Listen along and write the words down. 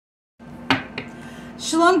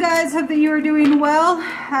Shalom guys, hope that you are doing well,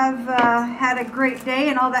 have had a great day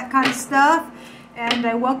and all that kind of stuff, and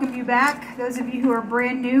I welcome you back. Those of you who are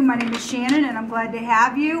brand new, my name is Shannon and I'm glad to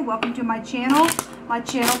have you. Welcome to my channel. My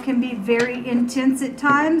channel can be very intense at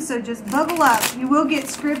times, so just buckle up. You will get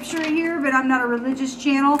scripture here, but I'm not a religious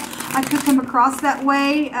channel. I could come across that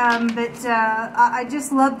way, I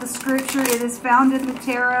just love the scripture. It is found in the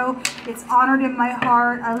tarot. It's honored in my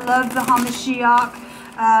heart. I love the HaMashiach.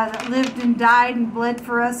 That lived and died and bled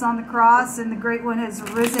for us on the cross, and the Great One has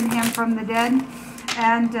risen him from the dead.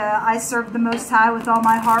 And I serve the Most High with all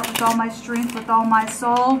my heart, with all my strength, with all my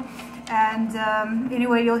soul. And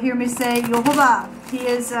anyway, you'll hear me say Yehovah. He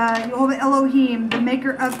is Yehovah Elohim, the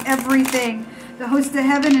maker of everything. The host of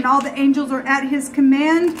heaven and all the angels are at his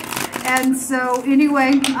command. And so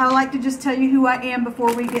anyway, I like to just tell you who I am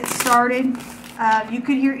before we get started. You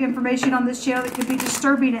could hear information on this channel that could be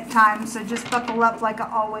disturbing at times, so just buckle up like I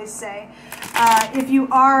always say. If you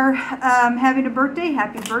are having a birthday,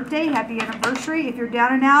 happy anniversary. If you're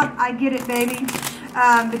down and out, I get it, baby.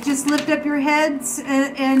 But just lift up your heads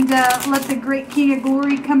and let the great King of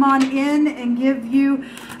Glory come on in and give you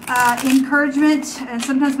encouragement. And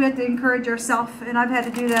sometimes we have to encourage ourselves, and I've had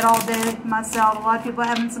to do that all day myself. A lot of people are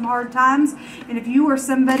having some hard times, and if you are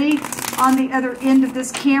somebody on the other end of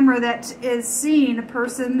this camera that is seeing a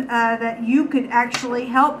person that you could actually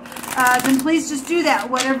help, then please just do that,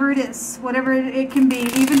 whatever it is, whatever it can be,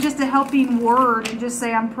 even just a helping word, and just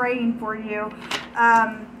say, I'm praying for you.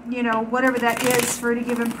 You know, whatever that is for any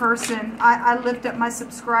given person. I lift up my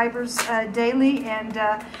subscribers daily, and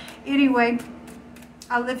anyway,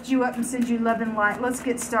 I lift you up and send you love and light. Let's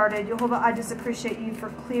get started. Yehovah, I just appreciate you for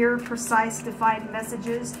clear, precise, defined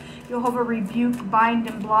messages. Yehovah, rebuke, bind,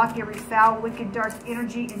 and block every foul, wicked, dark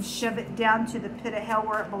energy and shove it down to the pit of hell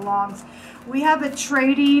where it belongs. We have a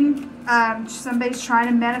trading. Somebody's trying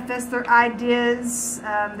to manifest their ideas.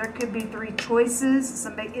 There could be three choices.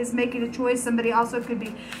 Somebody is making a choice. Somebody also could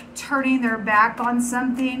be turning their back on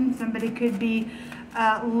something. Somebody could be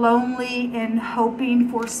lonely and hoping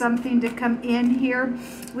for something to come in here.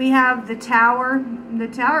 We have the Tower. The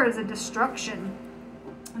Tower is a destruction.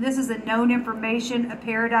 This is a known information, a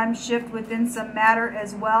paradigm shift within some matter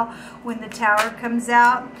as well when the Tower comes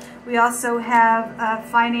out. We also have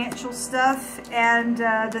financial stuff and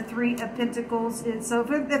the Three of Pentacles. And so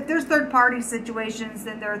if there's third-party situations,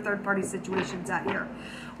 then there are third-party situations out here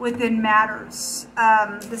within matters.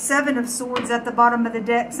 The Seven of Swords at the bottom of the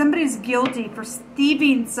deck. Somebody's guilty for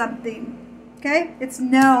thieving something. Okay? It's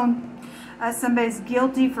known. Somebody's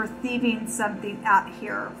guilty for thieving something out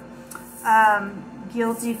here.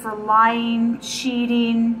 Guilty for lying,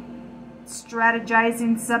 cheating,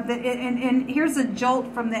 strategizing something. And here's a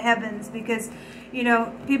jolt from the heavens, because, you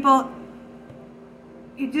know, people,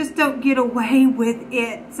 you just don't get away with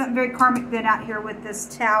it. Something very karmic then out here with this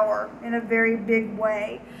Tower in a very big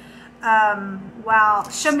way. Wow.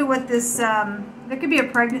 Show me what this, there could be a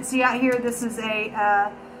pregnancy out here. This is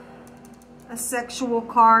a sexual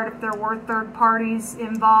card. If there were third parties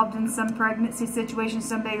involved in some pregnancy situation,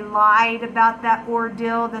 somebody lied about that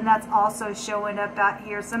ordeal, then that's also showing up out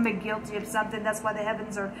here. Somebody guilty of something. That's why the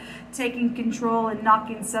heavens are taking control and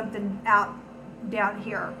knocking something out down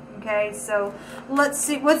here. Okay, so let's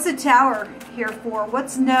see. What's the Tower here for?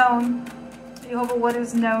 What's known? Jehovah, what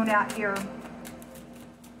is known out here?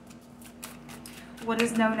 What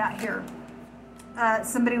is known out here?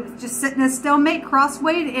 Somebody was just sitting in a stalemate,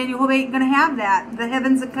 crosswayed, and you ain't going to have that. The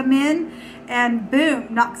heavens that come in and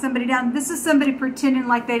boom, knock somebody down. This is somebody pretending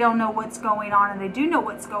like they don't know what's going on, and they do know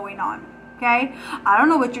what's going on. Okay? I don't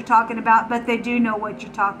know what you're talking about, but they do know what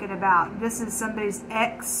you're talking about. This is somebody's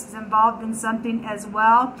ex is involved in something as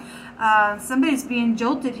well. Somebody's being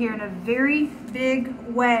jolted here in a very big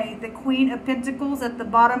way. The Queen of Pentacles at the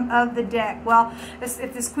bottom of the deck. Well,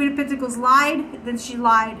 if this Queen of Pentacles lied, then she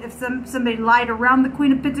lied. If somebody lied around the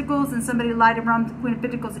Queen of Pentacles and somebody lied around the Queen of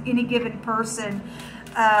Pentacles, any given person,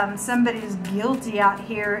 somebody's guilty out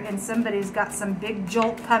here, and somebody's got some big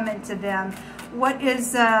jolt coming to them. What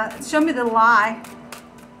is, show me the lie.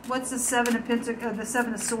 What's the Seven of Pentacles, the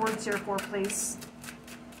Seven of Swords here for, please?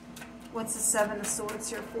 What's the Seven of Swords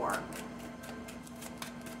here for?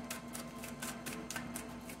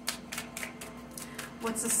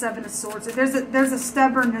 What's the Seven of Swords? There's a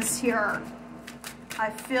stubbornness here. I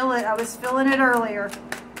feel it. I was feeling it earlier.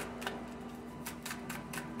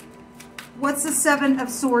 What's the Seven of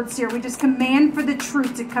Swords here? We just command for the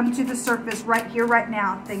truth to come to the surface right here, right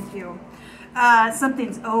now. Thank you.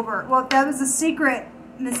 Something's over. Well, if that was a secret,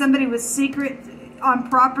 and somebody was secret on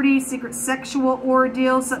property, secret sexual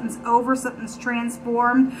ordeal, something's over, something's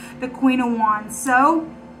transformed. The Queen of Wands.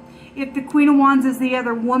 So, If the Queen of Wands is the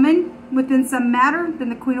other woman within some matter, then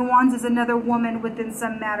the Queen of Wands is another woman within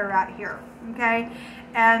some matter out here, okay?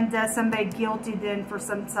 And somebody guilty then for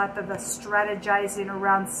some type of a strategizing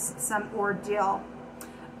around some ordeal.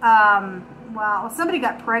 Wow, somebody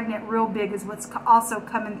got pregnant real big is what's also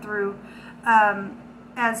coming through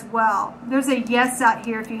as well. There's a yes out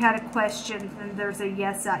here. If you had a question, then there's a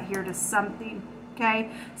yes out here to something.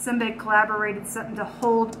 Okay, somebody collaborated something to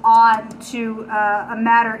hold on to a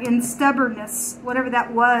matter in stubbornness, whatever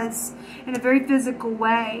that was, in a very physical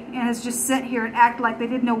way, and has just sat here and act like they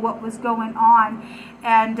didn't know what was going on.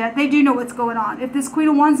 And they do know what's going on. If this Queen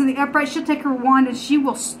of Wands in the upright, she'll take her wand and she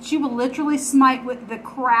will literally smite with the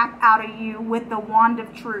crap out of you with the wand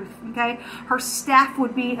of truth. Okay, her staff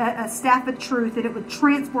would be a staff of truth, and it would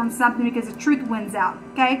transform something because the truth wins out.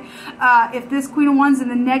 Okay, if this Queen of Wands in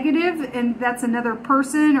the negative, and that's another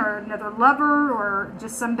person or another lover or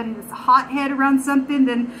just somebody that's a hothead around something,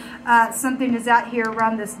 then something is out here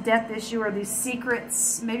around this death issue or these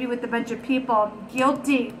secrets, maybe with a bunch of people.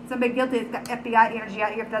 Guilty, somebody guilty has got FBI energy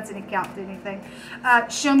out here, if that's an account to anything.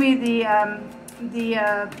 Show me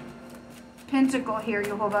the pentacle here,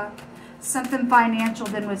 Jehovah. Something financial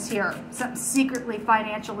then was here. Something secretly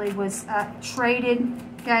financially was traded,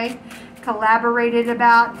 okay, collaborated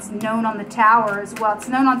about. It's known on the tower as well. It's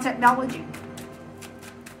known on technology.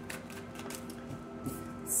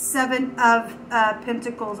 Seven of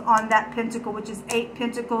Pentacles on that pentacle, which is 8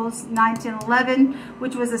 Pentacles, 9, 10, 11,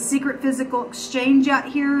 which was a secret physical exchange out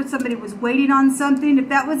here. Somebody was waiting on something. If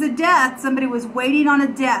that was a death, somebody was waiting on a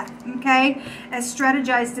death, okay, as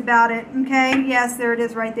strategized about it, okay. Yes, there it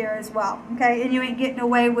is right there as well, okay, and you ain't getting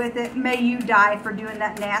away with it. May you die for doing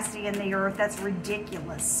that nasty in the earth. That's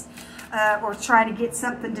ridiculous. Or trying to get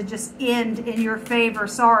something to just end in your favor.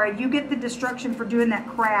 Sorry, you get the destruction for doing that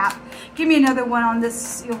crap. Give me another one on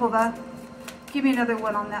this, Jehovah. Give me another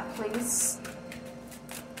one on that, please.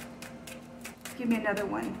 Give me another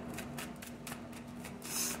one.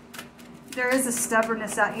 There is a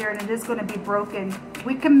stubbornness out here, and it is going to be broken.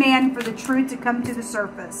 We command for the truth to come to the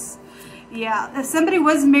surface. Yeah, if somebody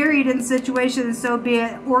was married in situations, so be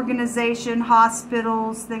it organization,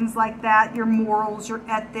 hospitals, things like that, your morals, your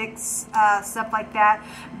ethics, stuff like that,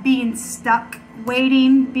 being stuck,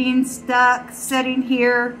 waiting, being stuck, sitting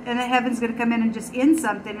here, and the heaven's going to come in and just end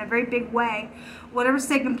something in a very big way. Whatever's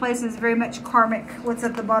taking place is very much karmic. What's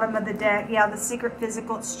at the bottom of the deck? Yeah, the secret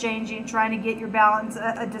physical exchanging, trying to get your balance.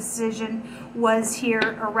 A decision was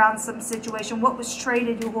here around some situation. What was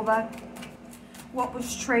traded, Jehovah? What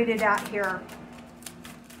was traded out here?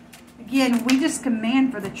 Again, we just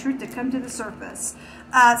command for the truth to come to the surface.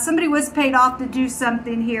 Somebody was paid off to do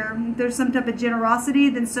something here. There's some type of generosity,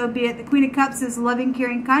 then so be it. The Queen of Cups is loving,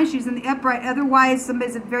 caring, kind. She's in the upright. Otherwise,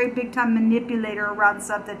 somebody's a very big time manipulator around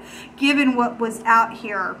something, given what was out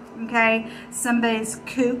here, okay? Somebody's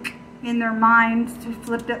kook in their mind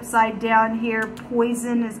flipped upside down here.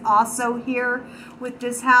 Poison is also here with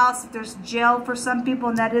this house. If there's jail for some people,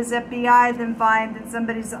 and that is FBI, then fine. Then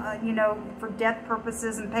somebody's, you know, for death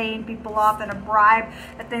purposes and paying people off in a bribe.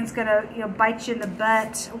 That thing's gonna, you know, bite you in the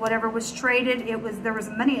butt. Whatever was traded, there was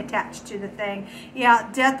money attached to the thing. Yeah,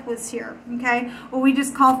 death was here. Okay. Well, we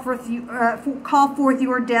just call forth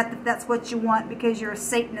your death if that's what you want, because you're a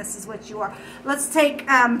Satanist, is what you are. Let's take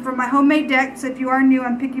from my homemade deck. So if you are new,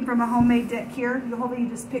 I'm picking from a homemade deck here. Jehovah, you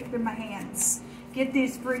just pick through my hands. Get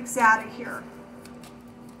these freaks out of here.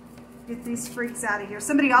 Get these freaks out of here.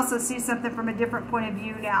 Somebody also sees something from a different point of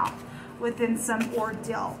view now within some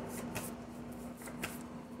ordeal.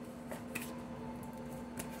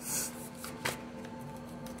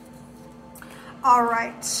 All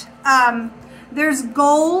right. There's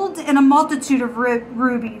gold and a multitude of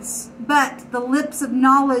rubies, but the lips of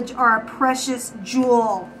knowledge are a precious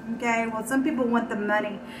jewel. Okay, well, some people want the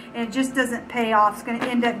money, and it just doesn't pay off. It's going to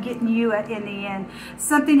end up getting you in the end.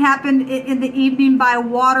 Something happened in the evening by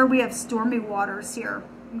water. We have stormy waters here.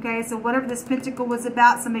 Okay, so whatever this pentacle was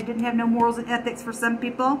about, somebody didn't have no morals and ethics for some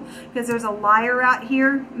people, because there's a liar out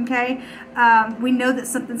here. Okay, we know that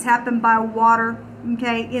something's happened by water.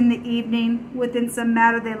 Okay, in the evening within some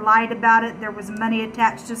matter, they lied about it. There was money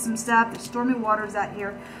attached to some stuff. There's stormy waters out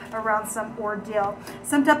here around some ordeal.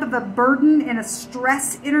 Some type of a burden and a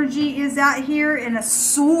stress energy is out here, and a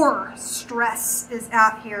sore stress is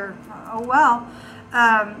out here. Oh well.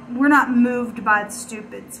 We're not moved by the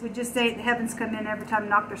stupids. We just say the heavens come in every time and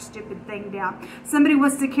knock their stupid thing down. Somebody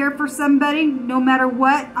wants to care for somebody, no matter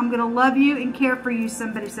what. I'm going to love you and care for you,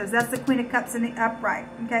 somebody says. That's the Queen of Cups in the upright.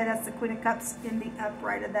 Okay, that's the Queen of Cups in the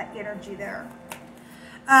upright of that energy there.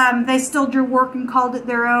 They stole your work and called it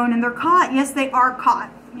their own, and they're caught. Yes, they are caught.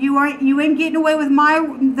 You ain't getting away with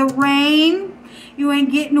the rain. You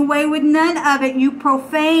ain't getting away with none of it. You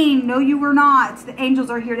profane. No, you were not. The angels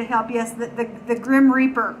are here to help. Yes, the Grim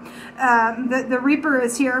Reaper. The Reaper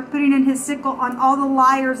is here, putting in his sickle on all the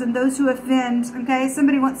liars and those who offend. Okay,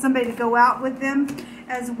 somebody wants somebody to go out with them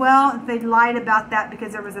as well. If they lied about that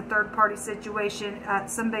because there was a third-party situation,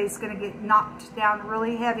 somebody's going to get knocked down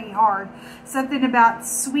really heavy, hard. Something about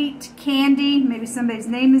sweet candy. Maybe somebody's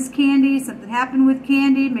name is Candy. Something happened with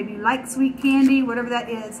candy. Maybe you like sweet candy, whatever that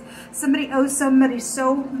is. Somebody owes somebody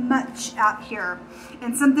so much out here.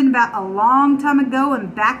 And something about a long time ago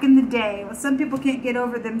and back in the day. Well, some people can't get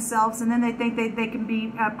over themselves, and then they think they can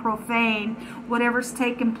be profane. Whatever's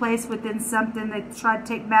taken place within something, they try to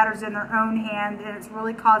take matters in their own hand, and it's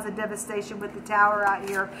really caused a devastation with the tower out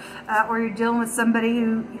here. Or you're dealing with somebody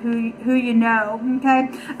who you know. Okay,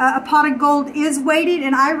 a pot of gold is weighted,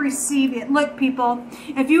 and I receive it. Look, people,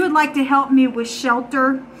 if you would like to help me with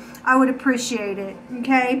shelter, I would appreciate it.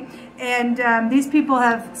 Okay. And these people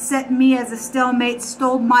have set me as a stalemate,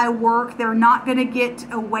 stole my work. They're not going to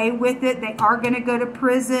get away with it. They are going to go to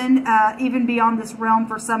prison, even beyond this realm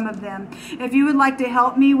for some of them. If you would like to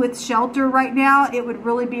help me with shelter right now, it would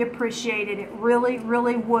really be appreciated. It really,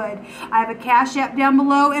 really would. I have a Cash App down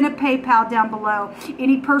below and a PayPal down below.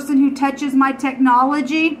 Any person who touches my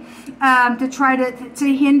technology to try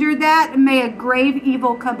to hinder that, may a grave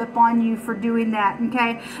evil come upon you for doing that.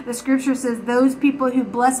 Okay? The scripture says, those people who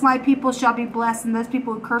bless my people shall be blessed, and those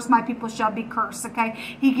people who curse my people shall be cursed. Okay,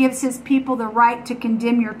 he gives his people the right to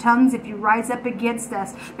condemn your tongues if you rise up against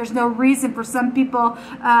us. There's no reason for some people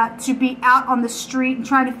to be out on the street and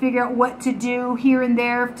trying to figure out what to do here and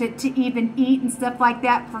there to even eat and stuff like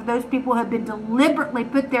that. For those people who have been deliberately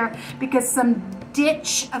put there because some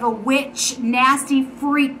ditch of a witch, nasty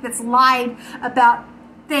freak that's lied about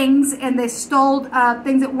things, and they stole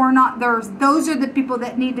things that were not theirs. Those are the people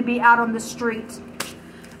that need to be out on the street.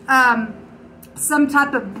 Some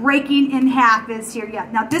type of breaking in half is here. Yeah.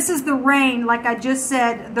 Now this is the rain. Like I just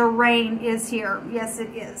said, the rain is here. Yes, it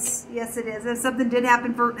is. Yes, it is. If something did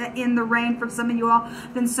happen in the rain for some of you all,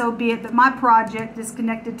 then so be it. But my project is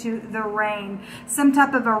connected to the rain. Some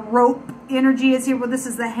type of a rope energy is here. Well, this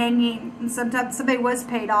is the hanging. And somebody was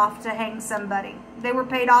paid off to hang somebody. They were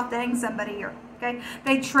paid off to hang somebody here. Okay,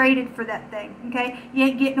 they traded for that thing. Okay, you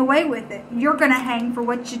ain't getting away with it. You're gonna hang for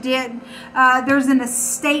what you did. There's an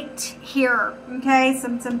estate here. Okay,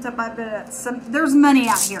 there's money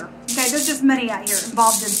out here. Okay, there's just money out here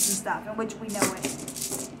involved in some stuff, in which we know it.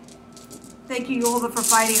 Thank you, Jehovah, for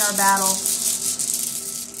fighting our battle.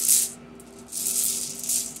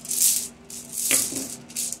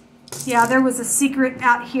 Yeah, there was a secret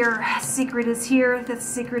out here. Secret is here. The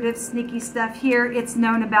secretive, sneaky stuff here. It's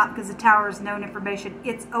known about because the tower is known information.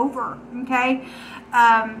 It's over, okay?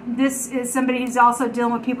 This is somebody who's also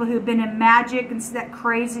dealing with people who've been in magic and that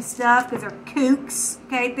crazy stuff because they're kooks,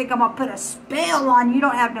 okay? Think I'm going to put a spell on you. You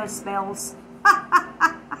don't have no spells.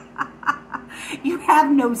 You have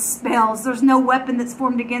no spells. There's no weapon that's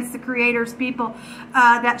formed against the Creator's people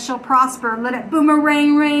that shall prosper. Let it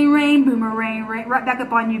boomerang, rain, rain, boomerang, rain, right back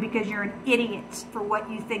up on you because you're an idiot for what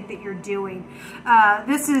you think that you're doing.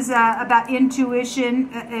 This is about intuition.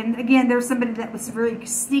 And again, there's somebody that was very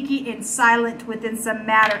sneaky and silent within some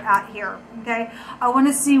matter out here. Okay, I want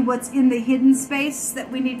to see what's in the hidden space that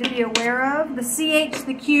we need to be aware of. The CH,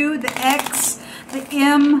 the Q, the X, the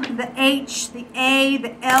M, the H, the A,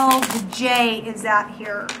 the L, the J is out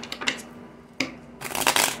here.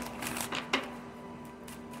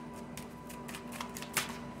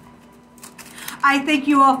 I thank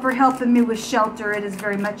you all for helping me with shelter. It is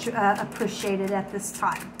very much appreciated at this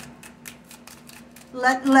time.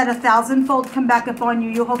 Let 1,000-fold come back upon you.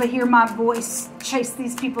 You'll hold to hear my voice chase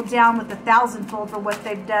these people down with 1,000-fold for what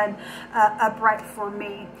they've done upright for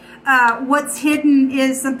me. What's hidden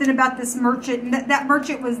is something about this merchant. That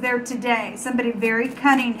merchant was there today. Somebody very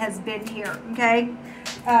cunning has been here, okay?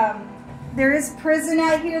 There is prison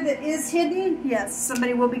out here that is hidden. Yes,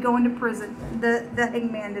 somebody will be going to prison. The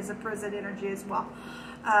hangman is a prison energy as well.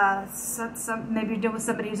 Maybe you're dealing with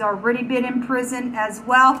somebody who's already been in prison as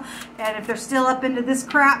well. And if they're still up into this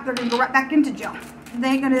crap, they're going to go right back into jail. They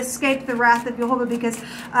ain't going to escape the wrath of Jehovah because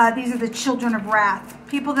these are the children of wrath.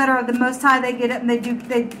 People that are the Most High, they get up and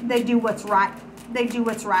they do what's right. They do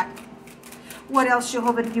what's right. What else,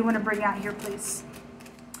 Jehovah, do you want to bring out here, please?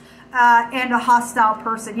 And a hostile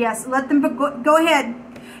person. Yes, let them go ahead.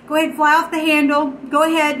 Go Go ahead, fly off the handle. Go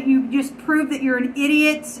ahead, you just prove that you're an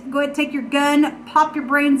idiot. Go ahead, take your gun, pop your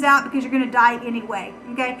brains out because you're going to die anyway,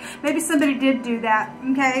 okay? Maybe somebody did do that,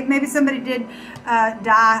 okay? Maybe somebody did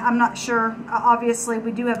die. I'm not sure. Obviously,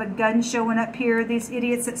 we do have a gun showing up here. These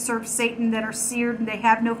idiots that serve Satan that are seared and they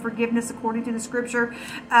have no forgiveness according to the scripture.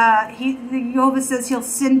 Jehovah says he'll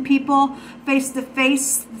send people face to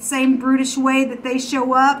face the same brutish way that they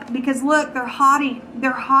show up because look, they're haughty.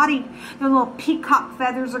 They're haughty. Their little peacock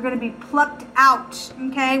feathers are going to be plucked out,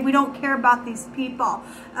 okay? We don't care about these people.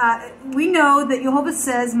 We know that Jehovah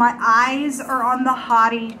says, my eyes are on the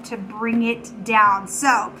haughty to bring it down.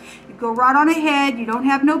 So, you go right on ahead. You don't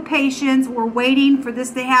have no patience. We're waiting for this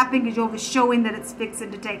to happen because Jehovah's showing that it's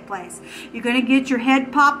fixing to take place. You're going to get your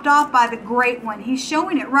head popped off by the Great One. He's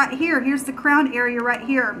showing it right here. Here's the crown area right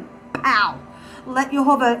here. Pow. Let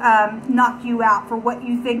Jehovah knock you out for what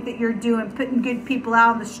you think that you're doing, putting good people out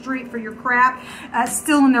on the street for your crap,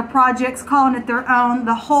 stealing their projects, calling it their own.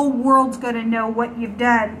 The whole world's going to know what you've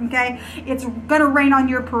done, okay? It's going to rain on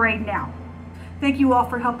your parade now. Thank you all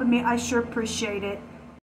for helping me. I sure appreciate it.